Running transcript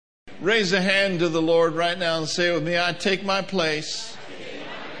Raise a hand to the Lord right now and say with me, I take my place.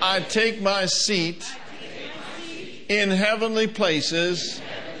 I take my seat in heavenly places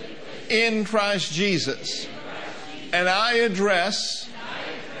in Christ Jesus. And I address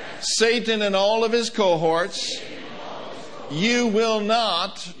Satan and all of his cohorts. You will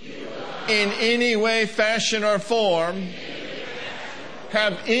not, in any way, fashion, or form,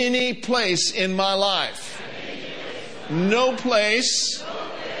 have any place in my life. No place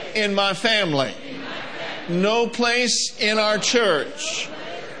in my family. No place in our church.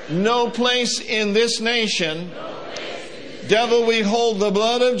 No place in this nation. Devil, we hold the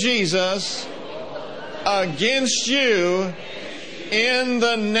blood of Jesus against you in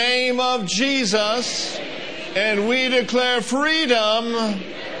the name of Jesus, and we declare freedom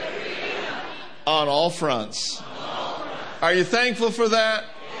on all fronts. Are you thankful for that?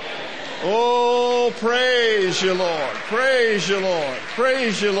 Oh, praise you, Lord. Praise you, Lord.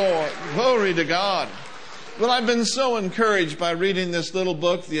 Praise you, Lord. Glory to God. Well, I've been so encouraged by reading this little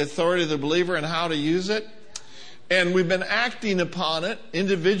book, The Authority of the Believer and How to Use It. And we've been acting upon it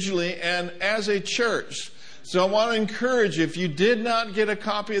individually and as a church. So I want to encourage you, if you did not get a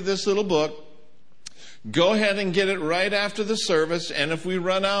copy of this little book, go ahead and get it right after the service. And if we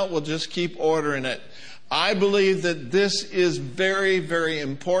run out, we'll just keep ordering it. I believe that this is very, very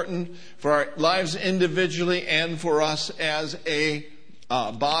important for our lives individually and for us as a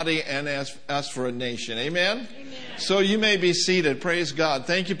body and as us for a nation. Amen? Amen? So you may be seated. Praise God.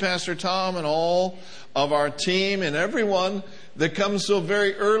 Thank you, Pastor Tom, and all of our team and everyone that comes so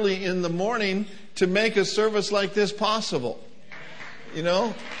very early in the morning to make a service like this possible. You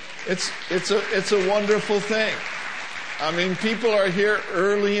know, it's a wonderful thing. I mean, people are here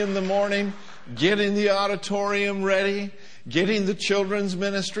early in the morning, getting the auditorium ready, getting the children's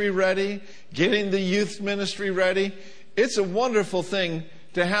ministry ready, getting the youth ministry ready. It's a wonderful thing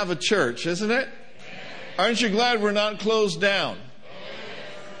to have a church, isn't it? Aren't you glad we're not closed down?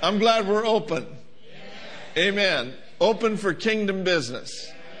 I'm glad we're open. Amen. Open for kingdom business.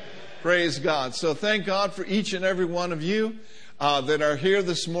 Praise God. So thank God for each and every one of you that are here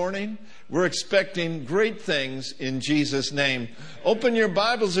this morning. We're expecting great things in Jesus' name. Open your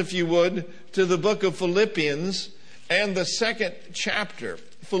Bibles, if you would, to the book of Philippians and the 2nd chapter.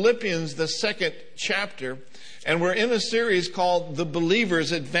 Philippians, the 2nd chapter. And we're in a series called The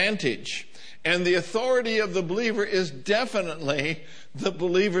Believer's Advantage. And the authority of the believer is definitely the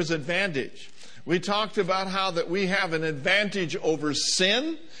believer's advantage. We talked about how that we have an advantage over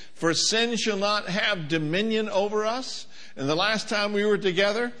sin, for sin shall not have dominion over us. And the last time we were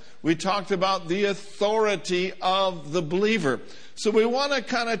together, we talked about the authority of the believer. So we want to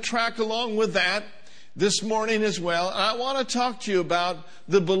kind of track along with that this morning as well. And I want to talk to you about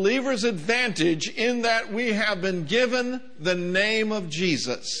the believer's advantage in that we have been given the name of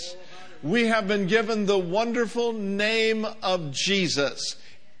Jesus. We have been given the wonderful name of Jesus.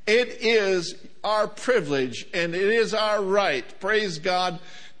 It is our privilege and it is our right, praise God,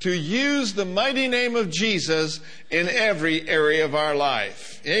 to use the mighty name of Jesus in every area of our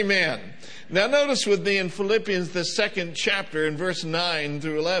life. Amen. Now notice with me in Philippians, the 2nd chapter, in verse 9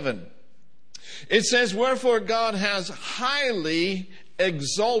 through 11. It says, wherefore God has highly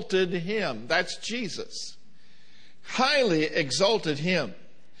exalted him. That's Jesus. Highly exalted him.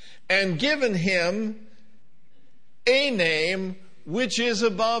 And given him a name which is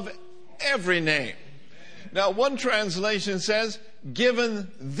above every name. Now, one translation says,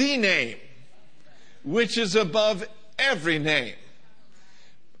 given the name, which is above every name.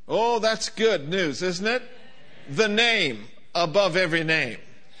 Oh, that's good news, isn't it? The name above every name.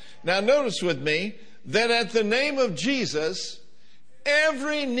 Now, notice with me that at the name of Jesus,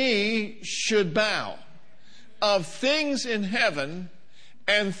 every knee should bow, of things in heaven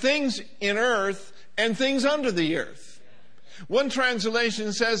and things in earth and things under the earth. One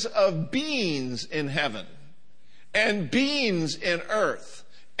translation says of beings in heaven and beings in earth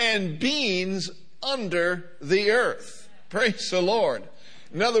and beings under the earth. Praise the Lord.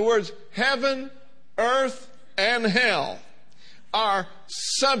 In other words, heaven, earth, and hell are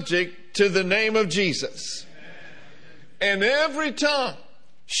subject to the name of Jesus. And every tongue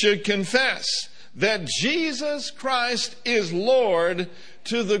should confess that Jesus Christ is Lord,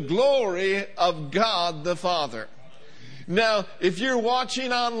 to the glory of God the Father. Now, if you're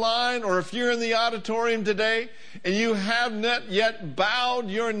watching online or if you're in the auditorium today and you have not yet bowed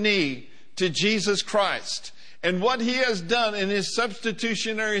your knee to Jesus Christ and what he has done in his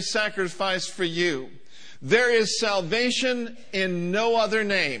substitutionary sacrifice for you, there is salvation in no other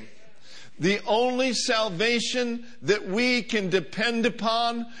name. The only salvation that we can depend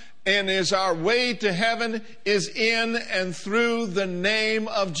upon and is our way to heaven is in and through the name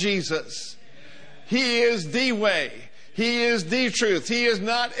of Jesus. He is the way. He is the truth. He is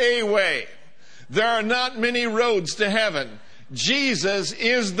not a way. There are not many roads to heaven. Jesus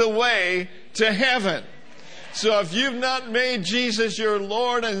is the way to heaven. So if you've not made Jesus your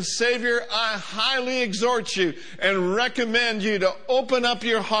Lord and Savior, I highly exhort you and recommend you to open up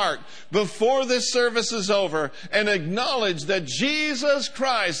your heart before this service is over and acknowledge that Jesus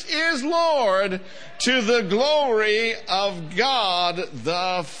Christ is Lord to the glory of God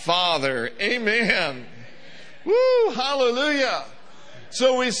the Father. Amen. Woo, hallelujah.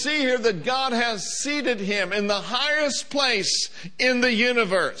 So we see here that God has seated him in the highest place in the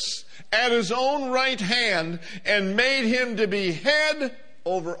universe at his own right hand and made him to be head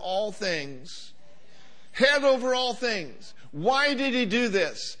over all things. Head over all things. Why did he do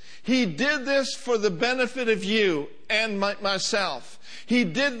this? He did this for the benefit of you and myself. He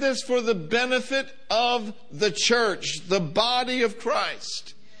did this for the benefit of the church, the body of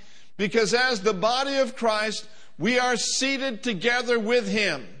Christ. Because as the body of Christ, we are seated together with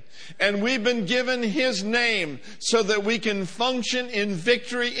him. And we've been given his name so that we can function in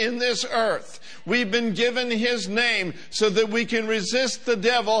victory in this earth. We've been given his name so that we can resist the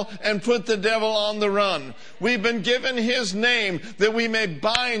devil and put the devil on the run. We've been given his name that we may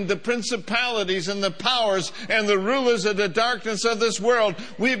bind the principalities and the powers and the rulers of the darkness of this world.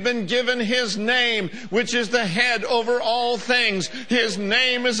 We've been given his name, which is the head over all things. His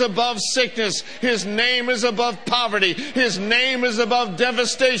name is above sickness. His name is above poverty. His name is above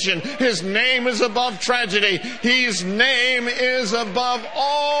devastation. His name is above tragedy. His name is above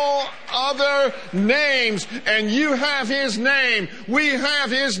all other names. And you have his name. We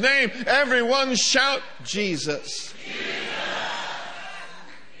have his name. Everyone shout Jesus.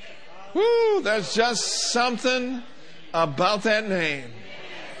 Woo, there's just something about that name.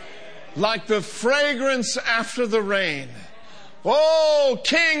 Like the fragrance after the rain. Oh,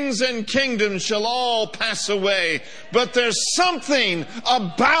 kings and kingdoms shall all pass away, but there's something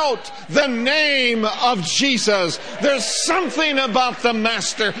about the name of Jesus. There's something about the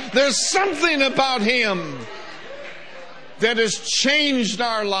Master. There's something about him that has changed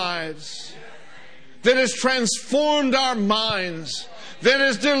our lives, that has transformed our minds, that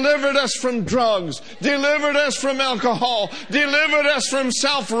has delivered us from drugs, delivered us from alcohol, delivered us from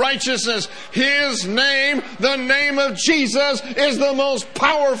self-righteousness. His name, the name of Jesus, is the most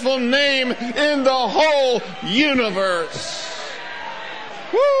powerful name in the whole universe.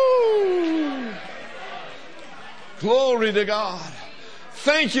 Woo! Glory to God.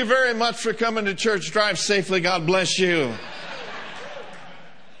 Thank you very much for coming to church. Drive safely. God bless you.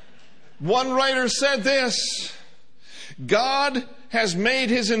 One writer said this: God has made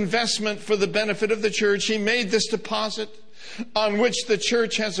his investment for the benefit of the church. He made this deposit on which the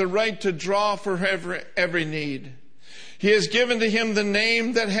church has a right to draw for every need. He has given to him the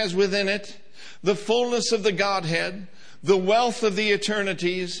name that has within it the fullness of the Godhead, the wealth of the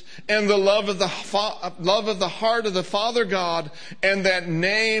eternities, and the love of the heart of the Father God, and that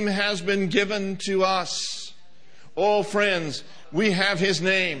name has been given to us. Oh, friends, we have his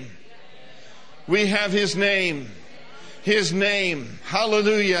name. We have his name. His name.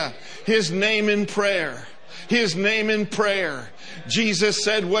 Hallelujah. His name in prayer. His name in prayer. Jesus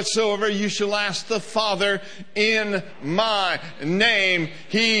said, whatsoever you shall ask the Father in my name,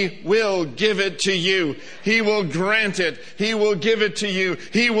 he will give it to you. He will grant it. He will give it to you.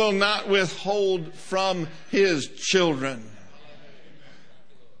 He will not withhold from his children.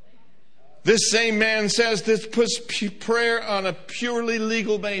 This same man says this puts prayer on a purely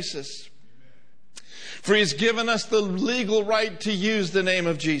legal basis. For he's given us the legal right to use the name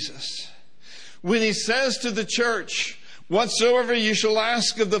of Jesus. When he says to the church, whatsoever you shall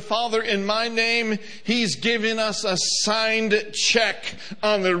ask of the Father in my name, he's giving us a signed check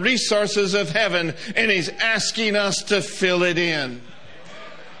on the resources of heaven, and he's asking us to fill it in.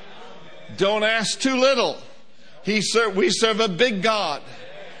 Don't ask too little. We serve a big God.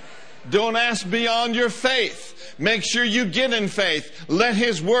 Don't ask beyond your faith. Make sure you get in faith. Let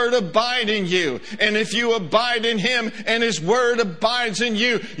his word abide in you. And if you abide in him and his word abides in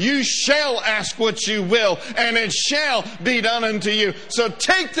you, you shall ask what you will, and it shall be done unto you. So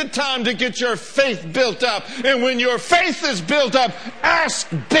take the time to get your faith built up. And when your faith is built up,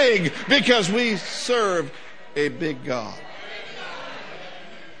 ask big, because we serve a big God.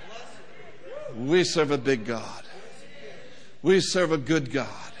 We serve a big God. We serve a good God.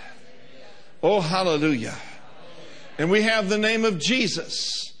 Oh, hallelujah. And we have the name of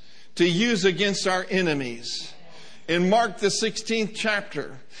Jesus to use against our enemies. In Mark the 16th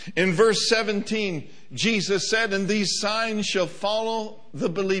chapter, in verse 17, Jesus said, "And these signs shall follow the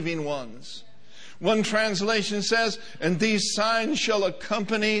believing ones." One translation says, "And these signs shall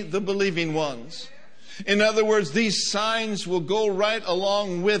accompany the believing ones." In other words, these signs will go right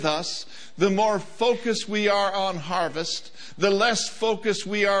along with us. The more focused we are on harvest, the less focused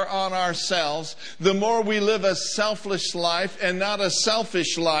we are on ourselves, the more we live a selfless life and not a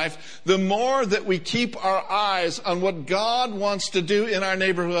selfish life, the more that we keep our eyes on what God wants to do in our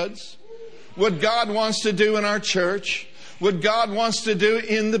neighborhoods, what God wants to do in our church, what God wants to do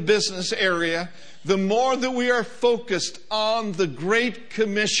in the business area, the more that we are focused on the Great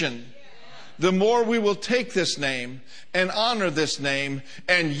Commission, the more we will take this name and honor this name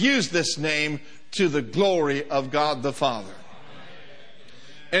and use this name to the glory of God the Father.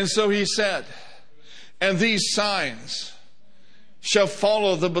 And so he said, "And these signs shall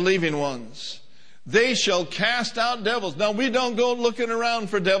follow the believing ones. They shall cast out devils." Now, we don't go looking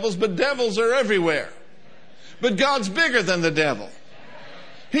around for devils, but devils are everywhere. But God's bigger than the devil.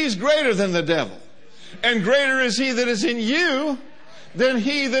 He's greater than the devil. And greater is he that is in you than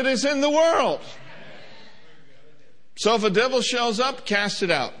he that is in the world. So if a devil shows up, cast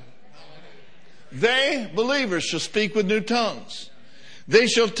it out. They, believers, shall speak with new tongues. They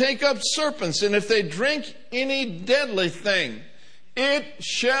shall take up serpents, and if they drink any deadly thing, it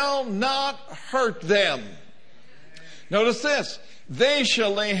shall not hurt them. Notice this. They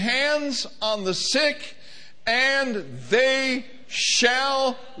shall lay hands on the sick, and they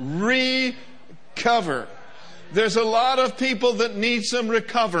shall recover. There's a lot of people that need some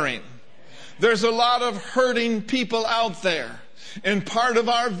recovering. There's a lot of hurting people out there. And part of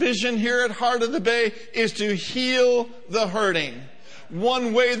our vision here at Heart of the Bay is to heal the hurting.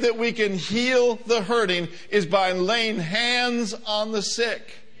 One way that we can heal the hurting is by laying hands on the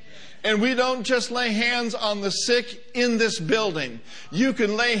sick. And we don't just lay hands on the sick in this building. You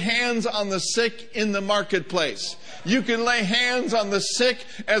can lay hands on the sick in the marketplace. You can lay hands on the sick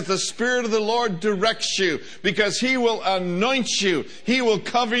as the Spirit of the Lord directs you, because He will anoint you. He will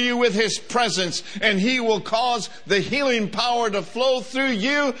cover you with His presence, and He will cause the healing power to flow through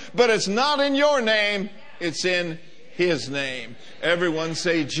you. But it's not in your name, it's in His name. Everyone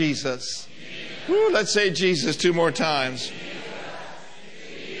say Jesus. Woo, let's say Jesus 2 more times.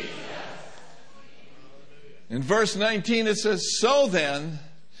 In verse 19 it says, "So then,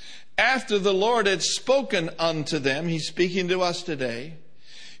 after the Lord had spoken unto them," He's speaking to us today,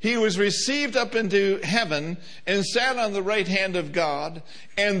 "He was received up into heaven and sat on the right hand of God,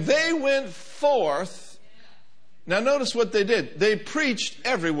 and they went forth." Now notice what they did. They preached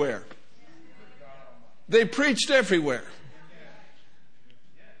everywhere. They preached everywhere.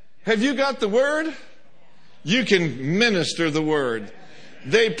 Have you got the word? You can minister the word.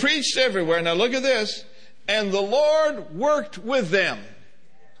 They preached everywhere. Now look at this. "And the Lord worked with them,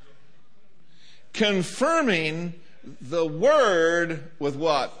 confirming the word" with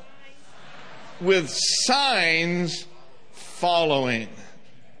what? With signs following.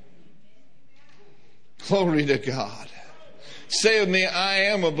 Glory to God. Say with me, I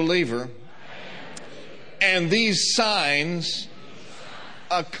am a believer, and these signs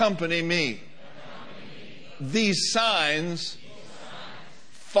accompany me. These signs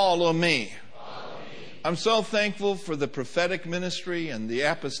follow me. I'm so thankful for the prophetic ministry and the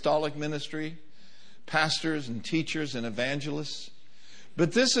apostolic ministry, pastors and teachers and evangelists.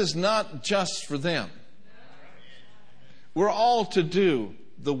 But this is not just for them. We're all to do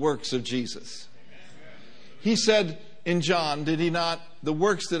the works of Jesus. He said in John, did He not, "The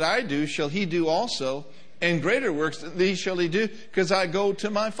works that I do shall He do also, and greater works than these shall He do, because I go to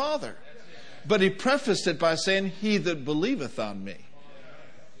my Father." But He prefaced it by saying, "He that believeth on me."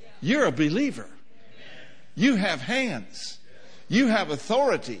 You're a believer. You have hands. You have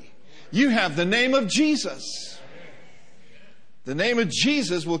authority. You have the name of Jesus. The name of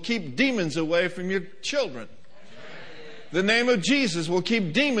Jesus will keep demons away from your children. The name of Jesus will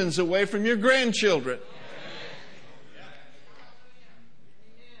keep demons away from your grandchildren.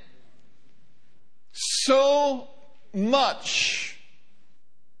 So much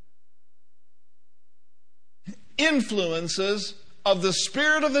influences of the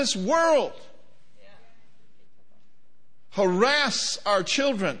spirit of this world harass our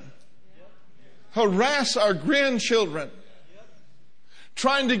children, harass our grandchildren,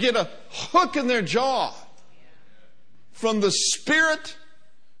 trying to get a hook in their jaw from the spirit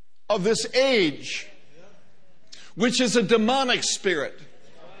of this age, which is a demonic spirit,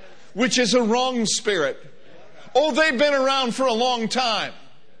 which is a wrong spirit. Oh, they've been around for a long time.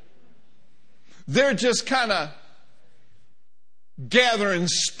 They're just kind of gathering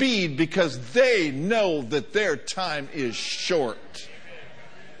speed because they know that their time is short.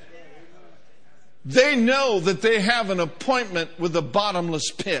 They know that they have an appointment with the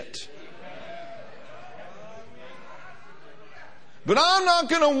bottomless pit. But I'm not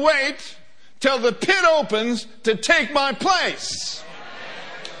going to wait till the pit opens to take my place.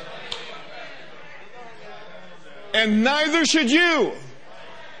 And neither should you.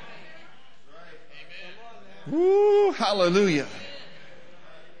 Woo, hallelujah.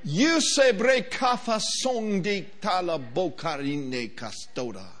 You sebre kafa songdi tala bokarine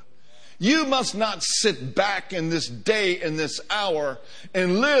castoda. You must not sit back in this day, in this hour,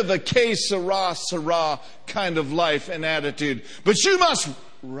 and live a que sera, sera kind of life and attitude. But you must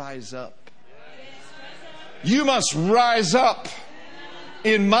rise up. You must rise up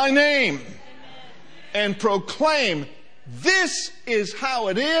in my name and proclaim, this is how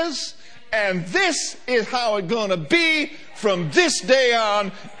it is, and this is how it's going to be from this day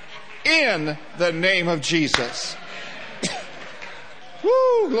on, in the name of Jesus.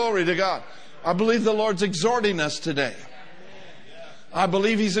 Woo, glory to God. I believe the Lord's exhorting us today. I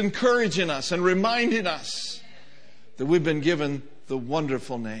believe He's encouraging us and reminding us that we've been given the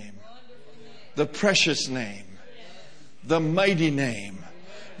wonderful name, the precious name, the mighty name,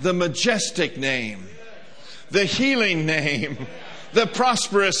 the majestic name, the healing name, the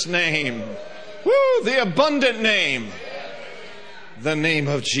prosperous name, woo, the abundant name, the name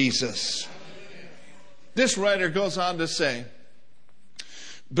of Jesus. This writer goes on to say,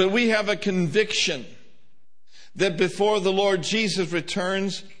 but we have a conviction that before the Lord Jesus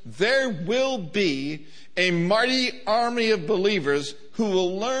returns, there will be a mighty army of believers who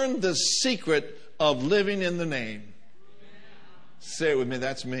will learn the secret of living in the name. Say it with me,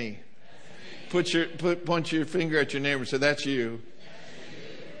 that's me. Point your finger at your neighbor and say, that's you.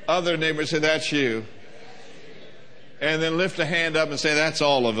 Other neighbors say, that's you. And then lift a hand up and say, that's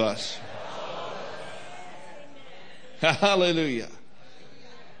all of us. Hallelujah.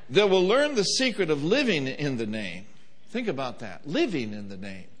 That will learn the secret of living in the name. Think about that. Living in the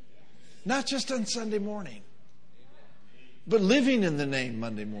name. Not just on Sunday morning, but living in the name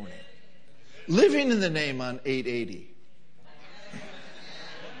Monday morning. Living in the name on 880.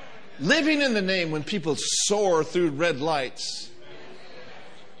 Living in the name when people soar through red lights.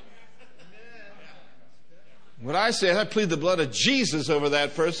 What I say, I plead the blood of Jesus over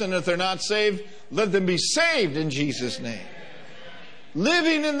that person. If they're not saved, let them be saved in Jesus' name.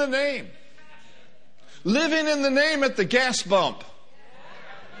 Living in the name. Living in the name at the gas pump.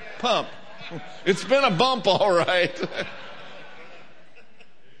 It's been a bump, all right.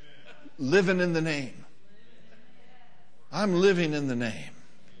 Living in the name. I'm living in the name.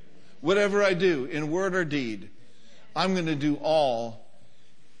 Whatever I do, in word or deed, I'm going to do all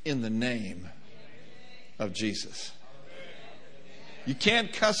in the name of Jesus. You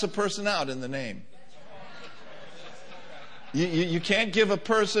can't cuss a person out in the name. You can't give a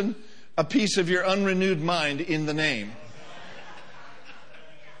person a piece of your unrenewed mind in the name.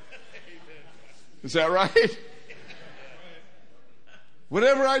 Is that right?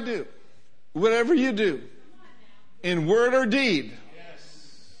 Whatever I do, whatever you do, in word or deed,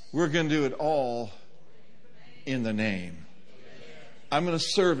 we're going to do it all in the name. I'm going to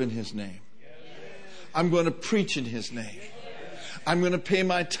serve in His name. I'm going to preach in His name. I'm going to pay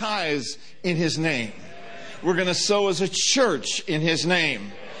my tithes in His name. We're going to sow as a church in His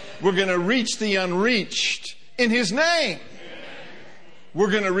name. We're going to reach the unreached in His name.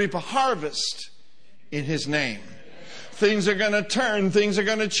 We're going to reap a harvest in His name. Things are going to turn. Things are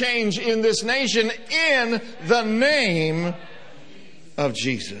going to change in this nation in the name of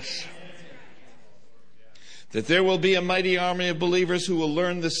Jesus. That there will be a mighty army of believers who will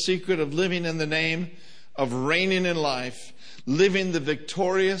learn the secret of living in the name, of reigning in life, living the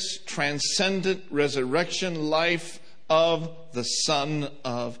victorious, transcendent resurrection life of the Son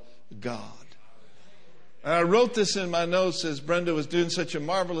of God. And I wrote this in my notes as Brenda was doing such a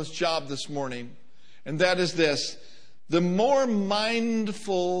marvelous job this morning. And that is this: the more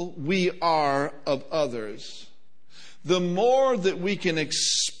mindful we are of others, the more that we can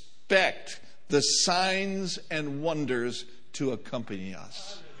expect the signs and wonders to accompany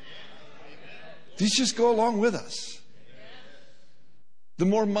us. These just go along with us. The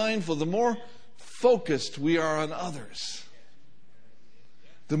more mindful, the more focused we are on others,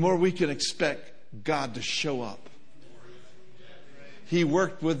 the more we can expect God to show up. He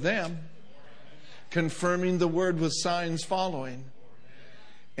worked with them, confirming the word with signs following.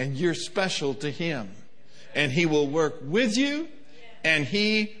 And you're special to Him. And He will work with you, and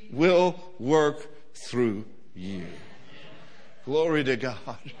He will work through you. Glory to God.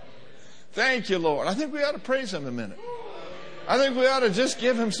 Thank you, Lord. I think we ought to praise Him a minute. I think we ought to just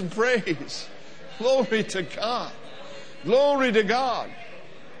give him some praise. Glory to God. Glory to God.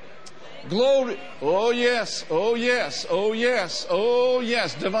 Glory. Oh yes, oh yes, oh yes, oh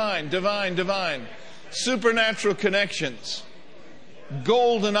yes. Divine, divine, divine. Supernatural connections.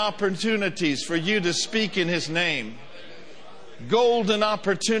 Golden opportunities for you to speak in his name. Golden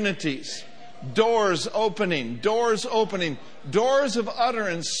opportunities. Doors opening, doors opening. Doors of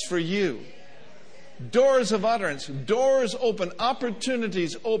utterance for you. Doors of utterance. Doors open.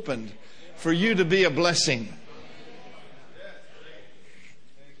 Opportunities opened for you to be a blessing.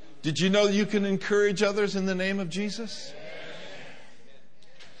 Did you know you can encourage others in the name of Jesus?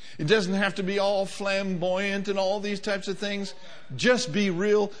 It doesn't have to be all flamboyant and all these types of things. Just be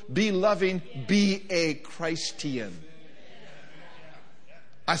real, be loving, be a Christian.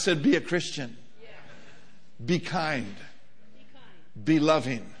 I said be a Christian. Be kind. Be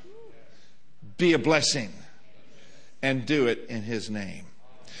loving. Be a blessing. And do it in his name.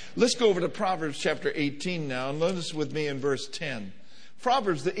 Let's go over to Proverbs chapter 18 now, and notice with me in verse 10.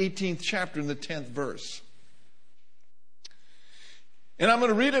 Proverbs, the 18th chapter and the 10th verse. And I'm going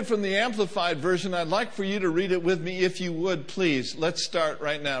to read it from the Amplified Version. I'd like for you to read it with me if you would, please. Let's start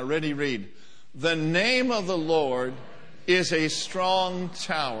right now. Ready, read. The name of the Lord is a strong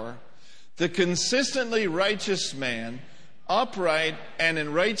tower. The consistently righteous man, upright and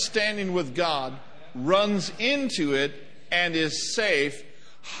in right standing with God, runs into it and is safe,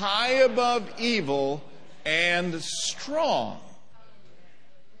 high above evil and strong.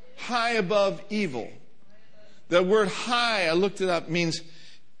 High above evil. The word high, I looked it up, means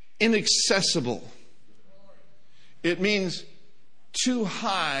inaccessible. It means too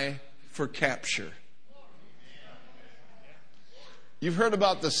high for capture. You've heard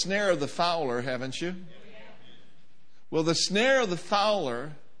about the snare of the fowler, haven't you? Well, the snare of the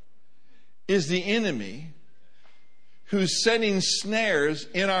fowler is the enemy who's setting snares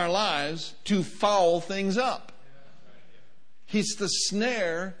in our lives to foul things up. He's the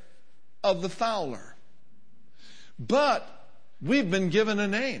snare of the fowler. But we've been given a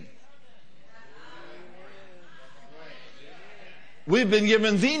name. We've been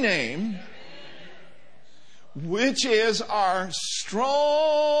given the name, which is our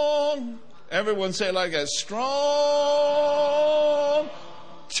strong, everyone say it like a strong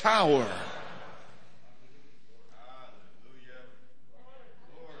tower.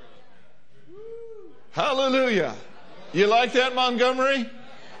 Hallelujah. You like that, Montgomery?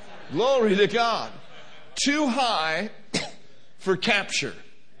 Glory to God. Too high for capture.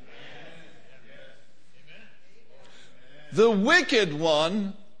 The wicked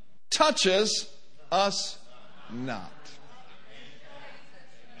one touches us not.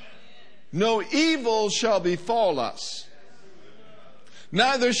 No evil shall befall us.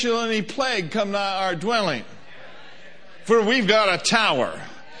 Neither shall any plague come nigh our dwelling. For we've got a tower.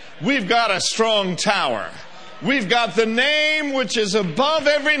 We've got a strong tower. We've got the name which is above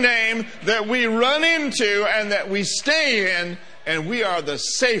every name that we run into and that we stay in, and we are the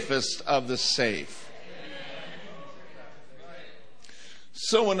safest of the safe.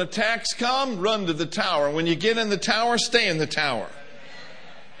 So when attacks come, run to the tower. When you get in the tower, stay in the tower.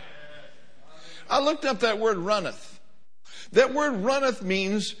 I looked up that word runneth. That word runneth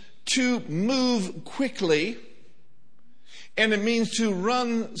means to move quickly, and it means to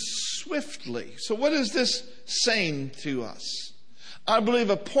run swiftly. So what is this saying to us? I believe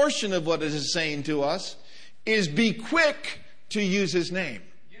a portion of what it is saying to us is be quick to use his name.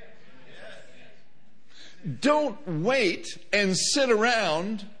 Don't wait and sit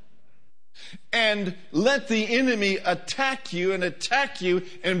around and let the enemy attack you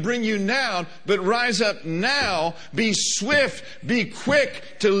and bring you down, but rise up now. Be swift, be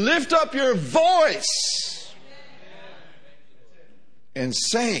quick to lift up your voice and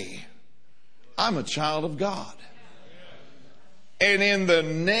say, I'm a child of God. And in the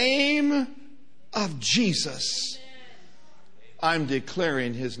name of Jesus, I'm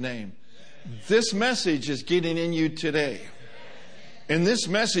declaring his name. This message is getting in you today. And this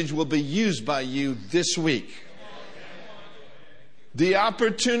message will be used by you this week. The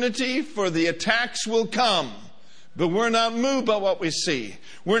opportunity for the attacks will come. But we're not moved by what we see.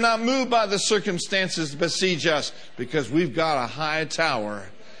 We're not moved by the circumstances that besiege us, because we've got a high tower,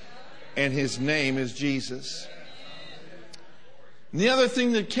 and his name is Jesus. And the other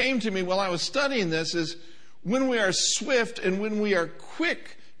thing that came to me while I was studying this is when we are swift and when we are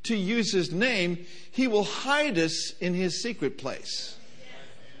quick to use his name, he will hide us in his secret place.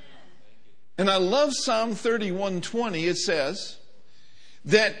 And I love Psalm 31:20. It says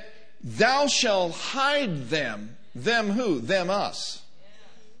that thou shalt hide them. Them who? Them us.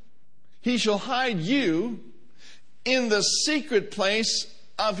 He shall hide you in the secret place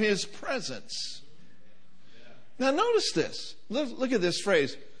of his presence. Now notice this. Look at this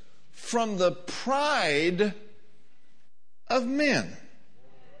phrase. From the pride of men.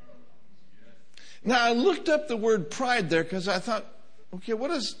 Now I looked up the word pride there because I thought, okay, what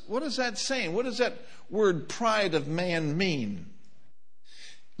is that saying? What does that word pride of man mean?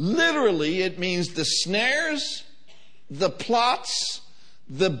 Literally, it means the snares, the plots,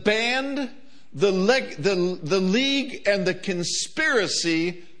 the band, the league, and the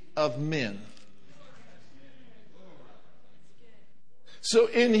conspiracy of men. So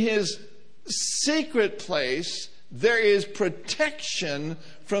in his secret place, there is protection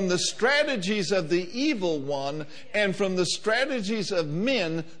from the strategies of the evil one and from the strategies of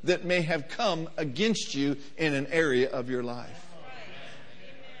men that may have come against you in an area of your life.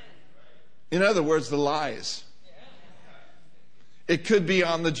 In other words, the lies. It could be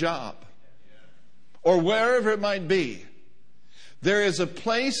on the job or wherever it might be. There is a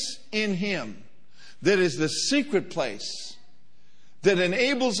place in him that is the secret place that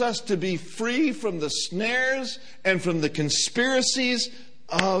enables us to be free from the snares and from the conspiracies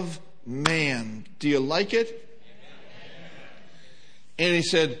of man. Do you like it? And he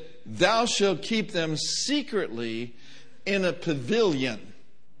said, thou shalt keep them secretly in a pavilion.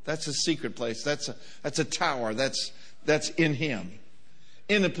 That's a secret place. That's a tower. That's in him.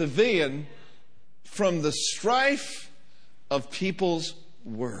 In a pavilion from the strife of people's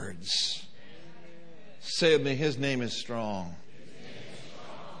words. Say with me, his name is strong.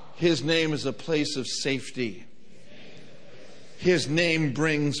 His name is a place of safety. His name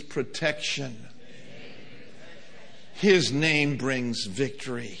brings protection. His name brings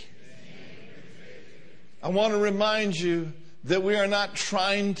victory. I want to remind you that we are not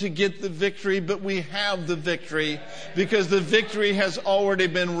trying to get the victory, but we have the victory because the victory has already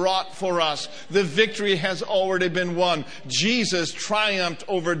been wrought for us. The victory has already been won. Jesus triumphed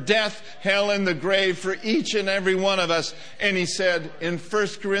over death, hell, and the grave for each and every one of us. And he said in 1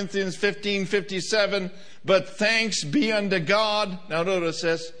 Corinthians 15:57, but thanks be unto God, now notice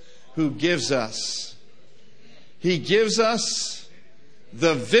this, who gives us. He gives us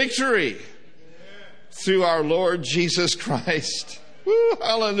the victory through our Lord Jesus Christ. Woo,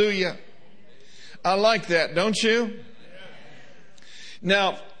 hallelujah. I like that, don't you?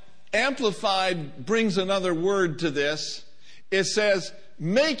 Now, Amplified brings another word to this. It says,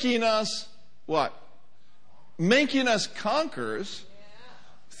 making us what? Making us conquerors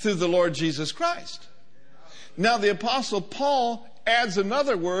through the Lord Jesus Christ. Now, the Apostle Paul adds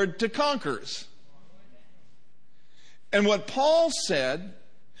another word to conquerors. And what Paul said,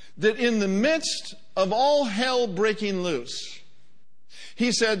 that in the midst of all hell breaking loose,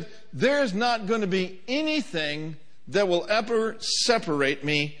 he said, there's not going to be anything that will ever separate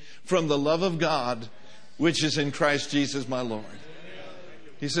me from the love of God, which is in Christ Jesus my Lord.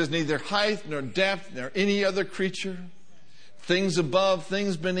 He says, neither height nor depth nor any other creature, things above,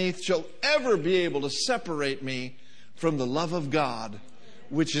 things beneath, shall ever be able to separate me from the love of God,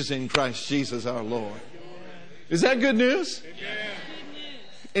 which is in Christ Jesus our Lord. Is that good news?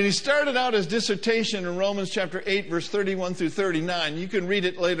 And he started out his dissertation in Romans chapter 8, verse 31 through 39. You can read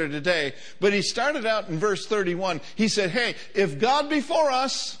it later today. But he started out in verse 31. He said, hey, if God be for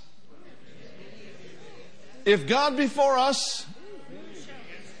us,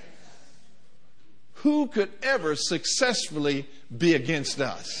 who could ever successfully be against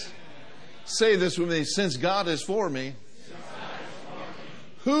us? Say this with me. Since God is for me,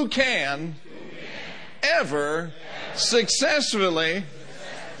 who can ever successfully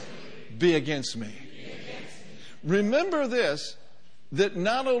be against me? Remember this, that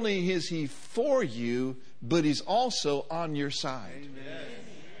not only is he for you, but he's also on your side.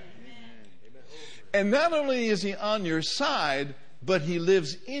 And not only is he on your side, but he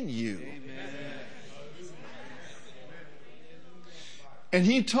lives in you. And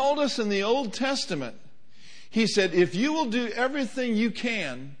he told us in the Old Testament, he said, if you will do everything you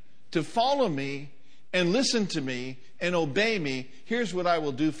can to follow me and listen to me and obey me, here's what I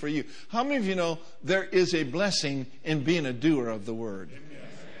will do for you. How many of you know there is a blessing in being a doer of the word?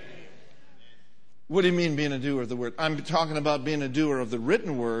 What do you mean being a doer of the word? I'm talking about being a doer of the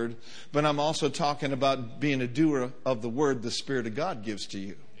written word, but I'm also talking about being a doer of the word the Spirit of God gives to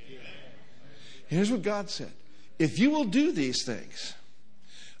you. Here's what God said. If you will do these things,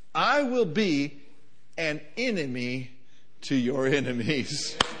 I will be an enemy to your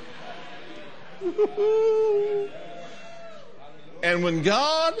enemies. And when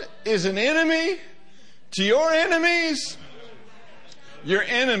God is an enemy to your enemies, your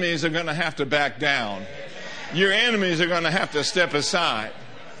enemies are going to have to back down. Your enemies are going to have to step aside.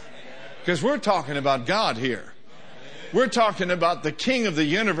 Because we're talking about God here. We're talking about the King of the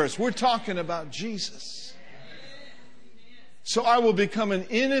universe. We're talking about Jesus. So I will become an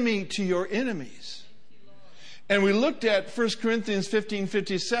enemy to your enemies. And we looked at 1 Corinthians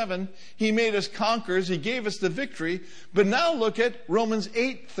 15:57. He made us conquerors. He gave us the victory. But now look at Romans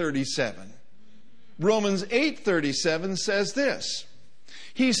 8:37. Romans 8:37 says this.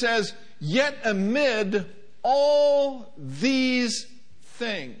 He says, yet amid all these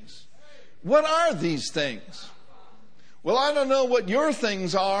things. What are these things? Well, I don't know what your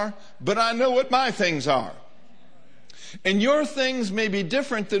things are, but I know what my things are. And your things may be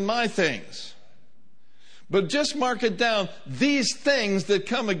different than my things. But just mark it down. These things that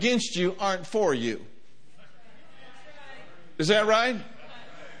come against you aren't for you. Is that right?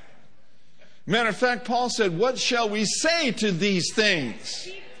 Matter of fact, Paul said, what shall we say to these things?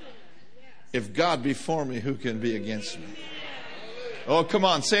 If God be for me, who can be against me? Oh, come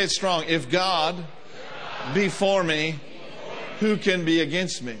on, say it strong. If God be for me, who can be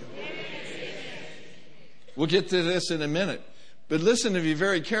against me? We'll get to this in a minute. But listen to me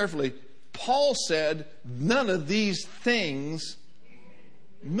very carefully. Paul said, none of these things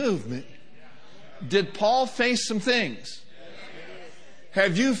move me. Did Paul face some things?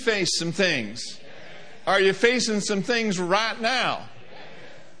 Have you faced some things? Are you facing some things right now?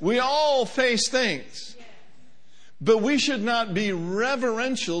 We all face things. But we should not be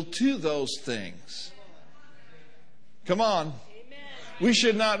reverential to those things. Come on. We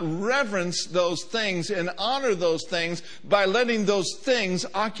should not reverence those things and honor those things by letting those things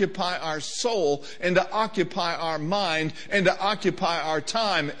occupy our soul and to occupy our mind and to occupy our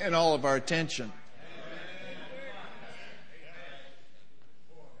time and all of our attention.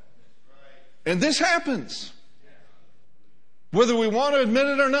 And this happens. Whether we want to admit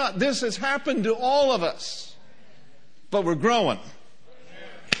it or not, this has happened to all of us. But we're growing.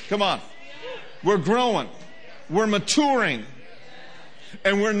 Come on. We're growing. We're maturing.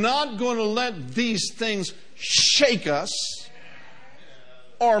 And we're not going to let these things shake us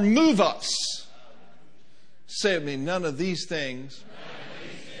or move us. Say with me, none of these things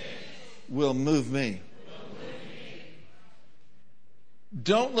will move me.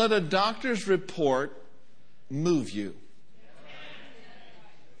 Don't let a doctor's report move you.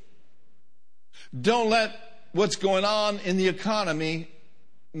 Don't let what's going on in the economy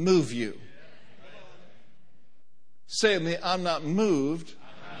move you. Say with me, I'm not moved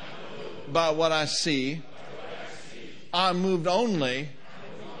by what I see. I'm moved only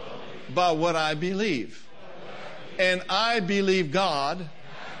by what I believe. And I believe God,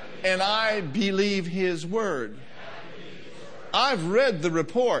 and I believe His Word. I've read the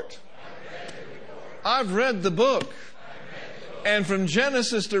report. I've read the book. And from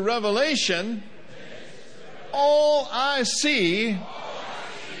Genesis to Revelation, all I see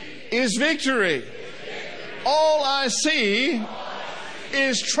is victory. All I see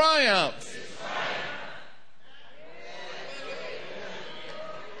is triumph.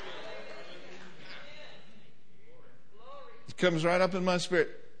 It comes right up in my spirit.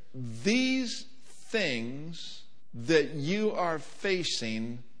 These things that you are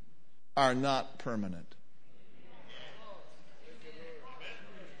facing are not permanent.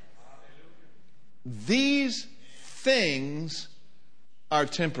 These things are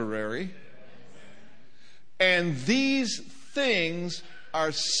temporary. And these things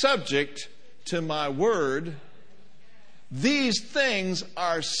are subject to my word. These things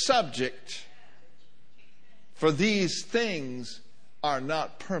are subject. For these things are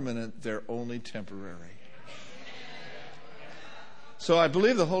not permanent, they're only temporary. So I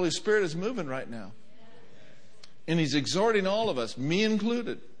believe the Holy Spirit is moving right now. And He's exhorting all of us, me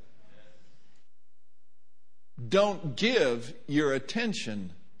included. Don't give your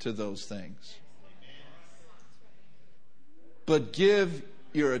attention to those things. But give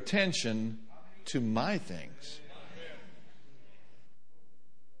your attention to my things.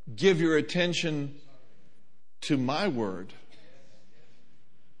 Give your attention to my word.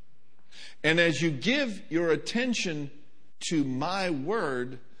 And as you give your attention to my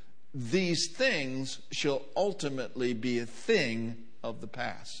word, these things shall ultimately be a thing of the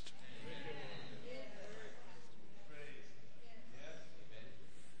past.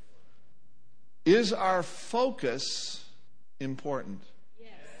 Is our focus important?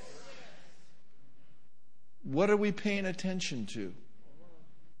 Yes. What are we paying attention to?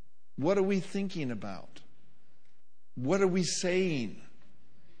 What are we thinking about? What are we saying?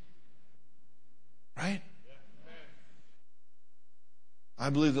 Right? I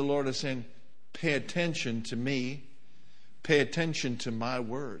believe the Lord is saying, pay attention to me. Pay attention to my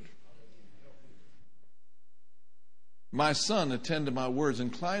word. My son, attend to my words.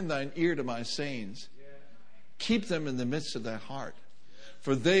 Incline thine ear to my sayings. Keep them in the midst of thy heart.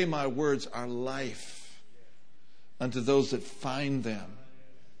 For they, my words, are life unto those that find them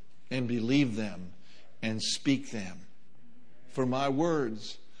and believe them and speak them. For my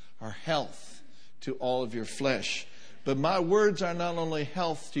words are health to all of your flesh. But my words are not only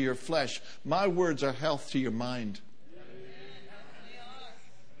health to your flesh, my words are health to your mind.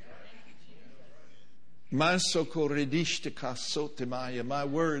 My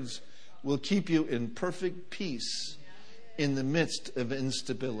words will keep you in perfect peace in the midst of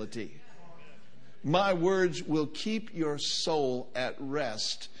instability. My words will keep your soul at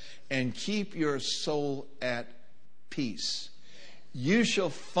rest and keep your soul at peace. You shall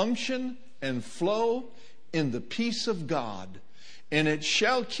function and flow in the peace of God, and it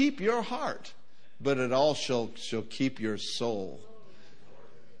shall keep your heart, but it also shall keep your soul.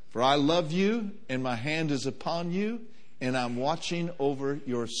 For I love you, and my hand is upon you, and I'm watching over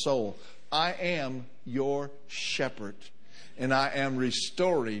your soul. I am your shepherd, and I am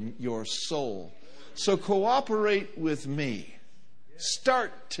restoring your soul. So cooperate with me.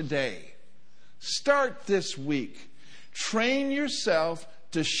 Start today. Start this week. Train yourself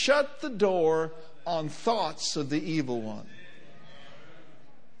to shut the door on thoughts of the evil one.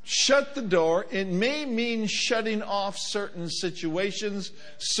 Shut the door. It may mean shutting off certain situations,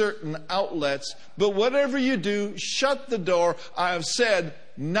 certain outlets, but whatever you do, shut the door. I have said,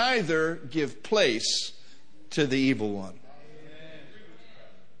 neither give place to the evil one.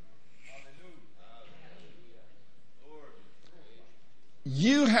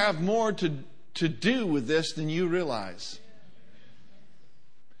 You have more to do with this than you realize.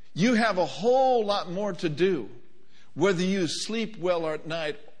 You have a whole lot more to do, whether you sleep well at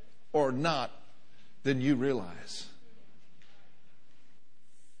night or not, than you realize.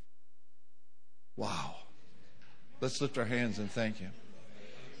 Wow. Let's lift our hands and thank Him.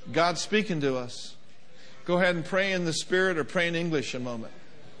 God's speaking to us. Go ahead and pray in the Spirit or pray in English a moment.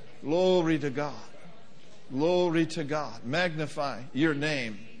 Glory to God. Glory to God. Magnify your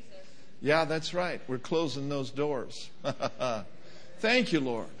name. Yeah, that's right. We're closing those doors. Thank you,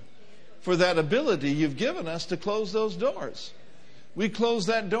 Lord, for that ability you've given us to close those doors. We close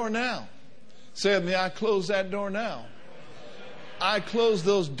that door now. Say with me, I close that door now. I close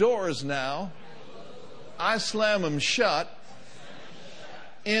those doors now. I slam them shut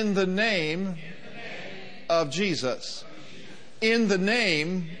in the name of Jesus. In the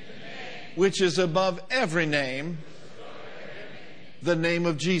name which is above every name, the name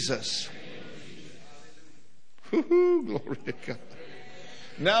of Jesus. Woo-hoo, glory to God.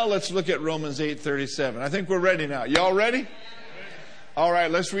 Now let's look at Romans 8:37. I think we're ready now. Y'all ready? All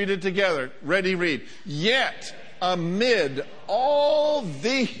right, let's read it together. Ready, read. Yet, amid all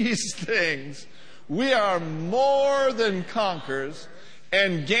these things, we are more than conquerors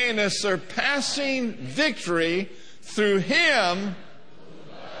and gain a surpassing victory through Him.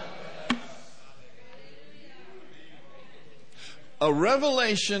 A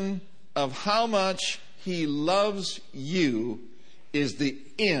revelation of how much He loves you is the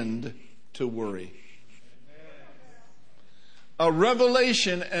end to worry. A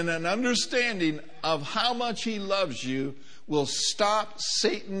revelation and an understanding of how much He loves you will stop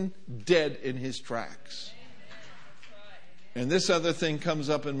Satan dead in his tracks. And this other thing comes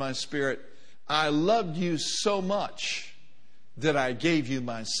up in my spirit. I loved you so much that I gave you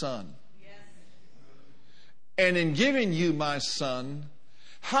my Son. And in giving you my Son,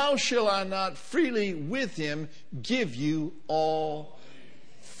 how shall I not freely with Him give you all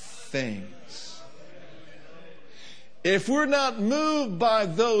things? If we're not moved by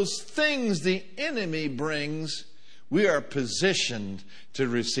those things the enemy brings, we are positioned to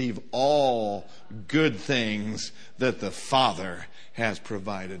receive all good things that the Father has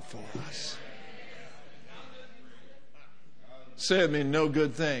provided for us. Say with me, no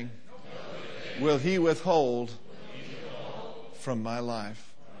good thing will He withhold from my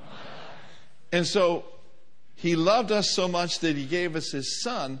life. And so He loved us so much that He gave us His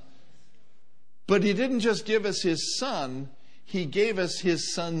Son. But He didn't just give us His Son, He gave us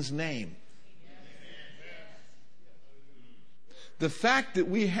His Son's name. The fact that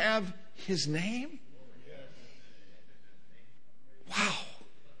we have His name? Wow.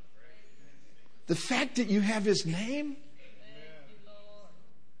 The fact that you have His name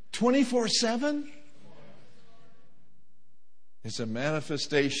 24/7 is a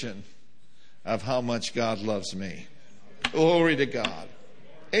manifestation of how much God loves me. Glory to God.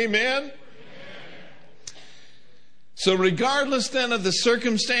 Amen. So regardless then of the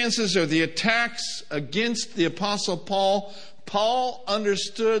circumstances or the attacks against the Apostle Paul, Paul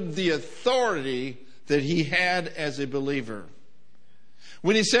understood the authority that he had as a believer.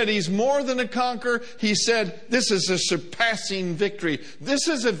 When he said he's more than a conqueror, he said this is a surpassing victory. This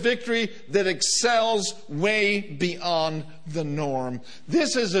is a victory that excels way beyond the norm.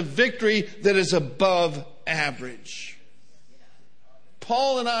 This is a victory that is above average.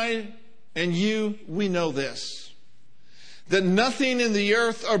 Paul and I and you, we know this. That nothing in the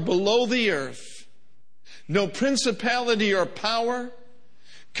earth or below the earth, no principality or power,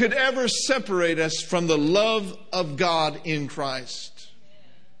 could ever separate us from the love of God in Christ.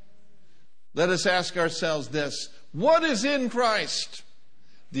 Let us ask ourselves this. What is in Christ?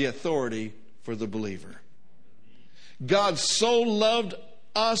 The authority for the believer. God so loved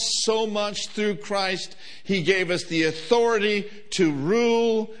us so much through Christ, He gave us the authority to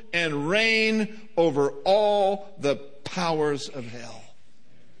rule and reign over all the powers of hell.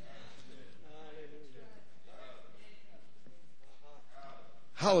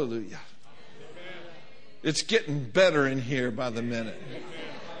 Hallelujah. It's getting better in here by the minute.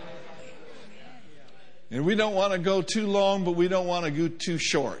 And we don't want to go too long, but we don't want to go too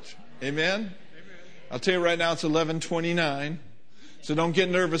short. Amen? I'll tell you right now, it's 11:29. So don't get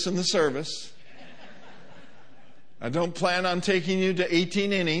nervous in the service. I don't plan on taking you to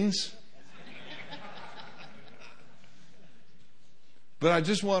 18 innings. But I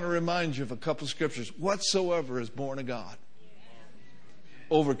just want to remind you of a couple of scriptures. Whatsoever is born of God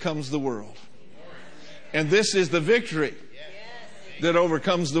overcomes the world. And this is the victory that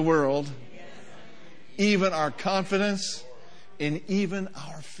overcomes the world. Even our confidence and even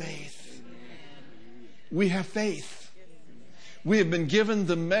our faith. We have faith. We have been given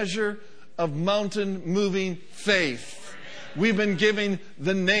the measure of mountain moving faith. We've been given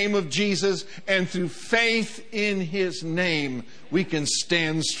the name of Jesus, and through faith in His name, we can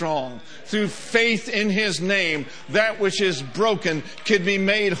stand strong. Through faith in His name, that which is broken can be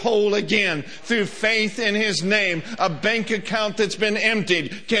made whole again. Through faith in His name, a bank account that's been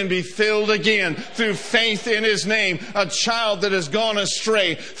emptied can be filled again. Through faith in His name, a child that has gone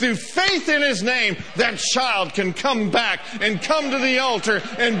astray, through faith in His name, that child can come back and come to the altar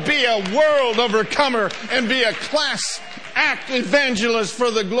and be a world overcomer and be a class act evangelist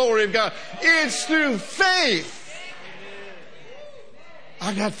for the glory of God. It's through faith.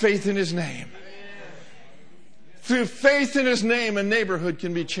 I got faith in His name. Through faith in His name, a neighborhood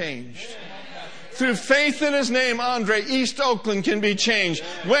can be changed. Through faith in His name, Andre, East Oakland can be changed.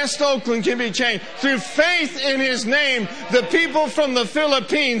 West Oakland can be changed. Through faith in His name, the people from the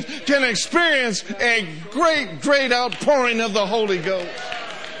Philippines can experience a great, great outpouring of the Holy Ghost.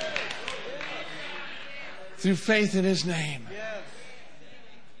 Through faith in His name.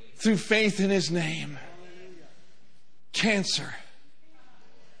 Through faith in His name, cancer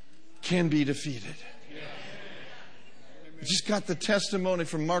can be defeated. I just got the testimony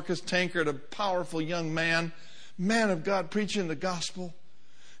from Marcus Tankard, a powerful young man of God preaching the gospel.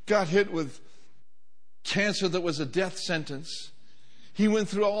 Got hit with cancer that was a death sentence. He went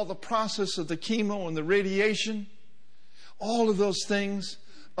through all the process of the chemo and the radiation, all of those things,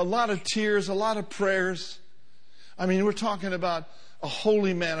 a lot of tears, a lot of prayers. I mean, we're talking about a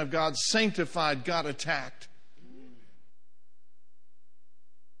holy man of God, sanctified, got attacked.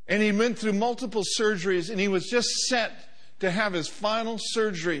 And he went through multiple surgeries, and he was just set to have his final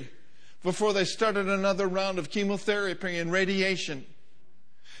surgery before they started another round of chemotherapy and radiation.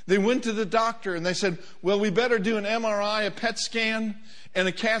 They went to the doctor and they said, well, we better do an MRI, a PET scan, and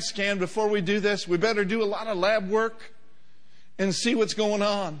a CAT scan before we do this. We better do a lot of lab work and see what's going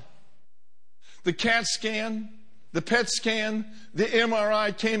on. The CAT scan, the PET scan, the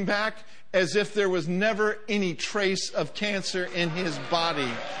MRI came back as if there was never any trace of cancer in his body.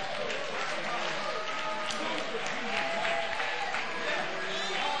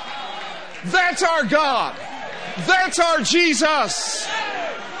 That's our God. That's our Jesus.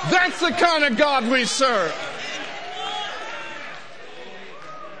 That's the kind of God we serve.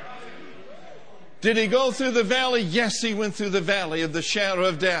 Did he go through the valley? Yes, he went through the valley of the shadow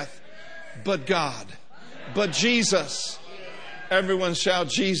of death. But God. But Jesus. Everyone shout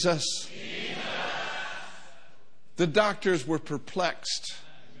Jesus. The doctors were perplexed.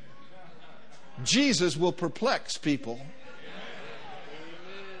 Jesus will perplex people.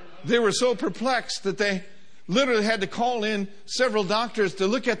 They were so perplexed that they literally had to call in several doctors to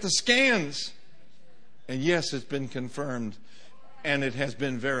look at the scans. And yes, it's been confirmed and it has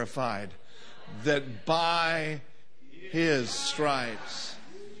been verified that by his stripes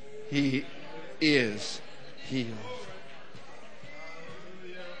he is healed.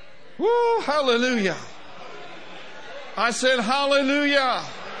 Woo, hallelujah. I said hallelujah.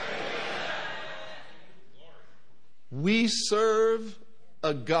 We serve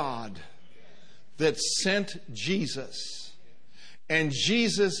a God that sent Jesus And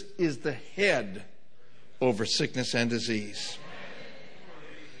Jesus is the head over sickness and disease.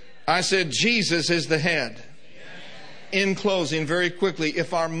 I said Jesus is the head. In closing, very quickly,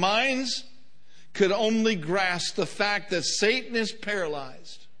 if our minds could only grasp the fact that Satan is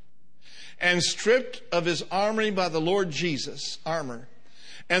paralyzed and stripped of his armory by the Lord Jesus, armor,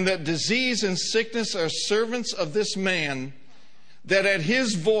 and that disease and sickness are servants of this man, that at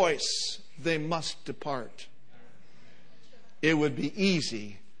his voice they must depart, it would be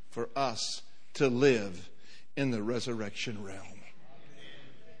easy for us to live in the resurrection realm.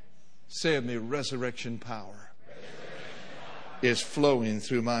 Say with me, resurrection power is flowing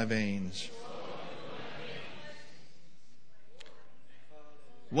through my veins.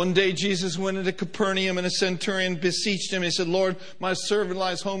 One day Jesus went into Capernaum, and a centurion beseeched him. He said, Lord, my servant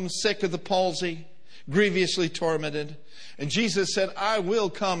lies home sick of the palsy, grievously tormented. And Jesus said, I will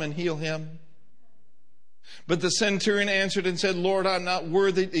come and heal him. But the centurion answered and said, Lord, I'm not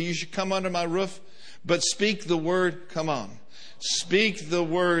worthy that you should come under my roof, but speak the word. Come on. Speak the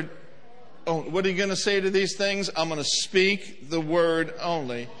word. Oh, what are you going to say to these things? I'm going to speak the word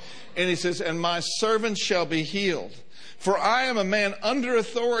only. And he says, and my servant shall be healed. For I am a man under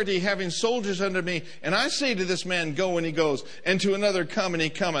authority, having soldiers under me. And I say to this man, go, and he goes. And to another, come, and he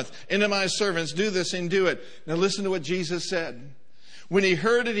cometh. And to my servants, do this and do it. Now listen to what Jesus said. When he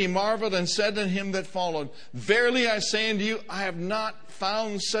heard it, he marveled and said to him that followed, verily I say unto you, I have not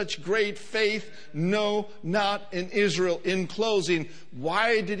found such great faith, no, not in Israel. In closing,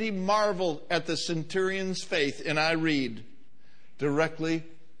 why did he marvel at the centurion's faith? And I read directly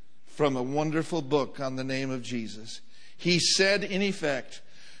from a wonderful book on the name of Jesus. He said, in effect,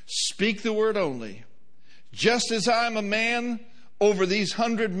 speak the word only. Just as I am a man over these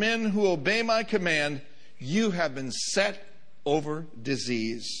 100 men who obey my command, you have been set over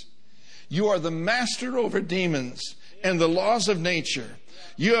disease. You are the master over demons and the laws of nature.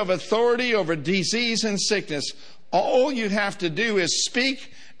 You have authority over disease and sickness. All you have to do is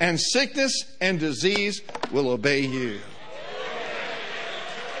speak, and sickness and disease will obey you.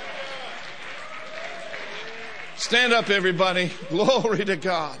 Stand up, everybody. Glory to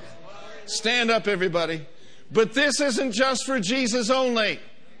God. Stand up, everybody. But this isn't just for Jesus only.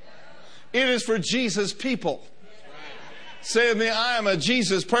 It is for Jesus people. Say with me, I am a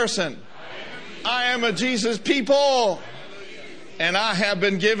Jesus person. I am a Jesus people. And I have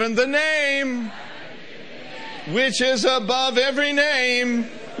been given the name which is above every name,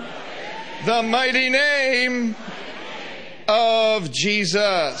 the mighty name of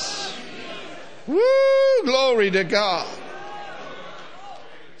Jesus. Woo! Glory to God.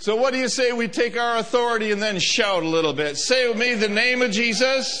 So what do you say we take our authority and then shout a little bit? Say with me, the name of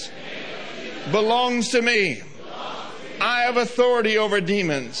Jesus belongs to me. I have authority over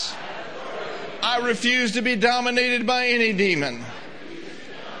demons. I refuse to be dominated by any demon.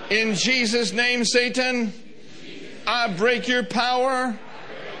 In Jesus' name, Satan, I break your power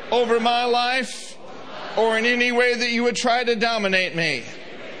over my life or in any way that you would try to dominate me.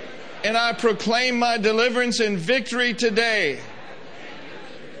 And I proclaim my deliverance and victory today.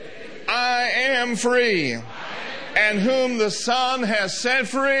 I am free. And whom the Son has set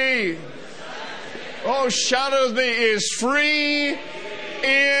free, oh, shout it with me, is free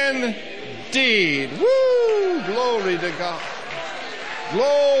indeed. Woo! Glory to God.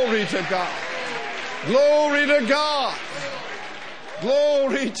 Glory to God. Glory to God.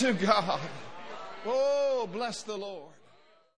 Glory to God. Oh, bless the Lord.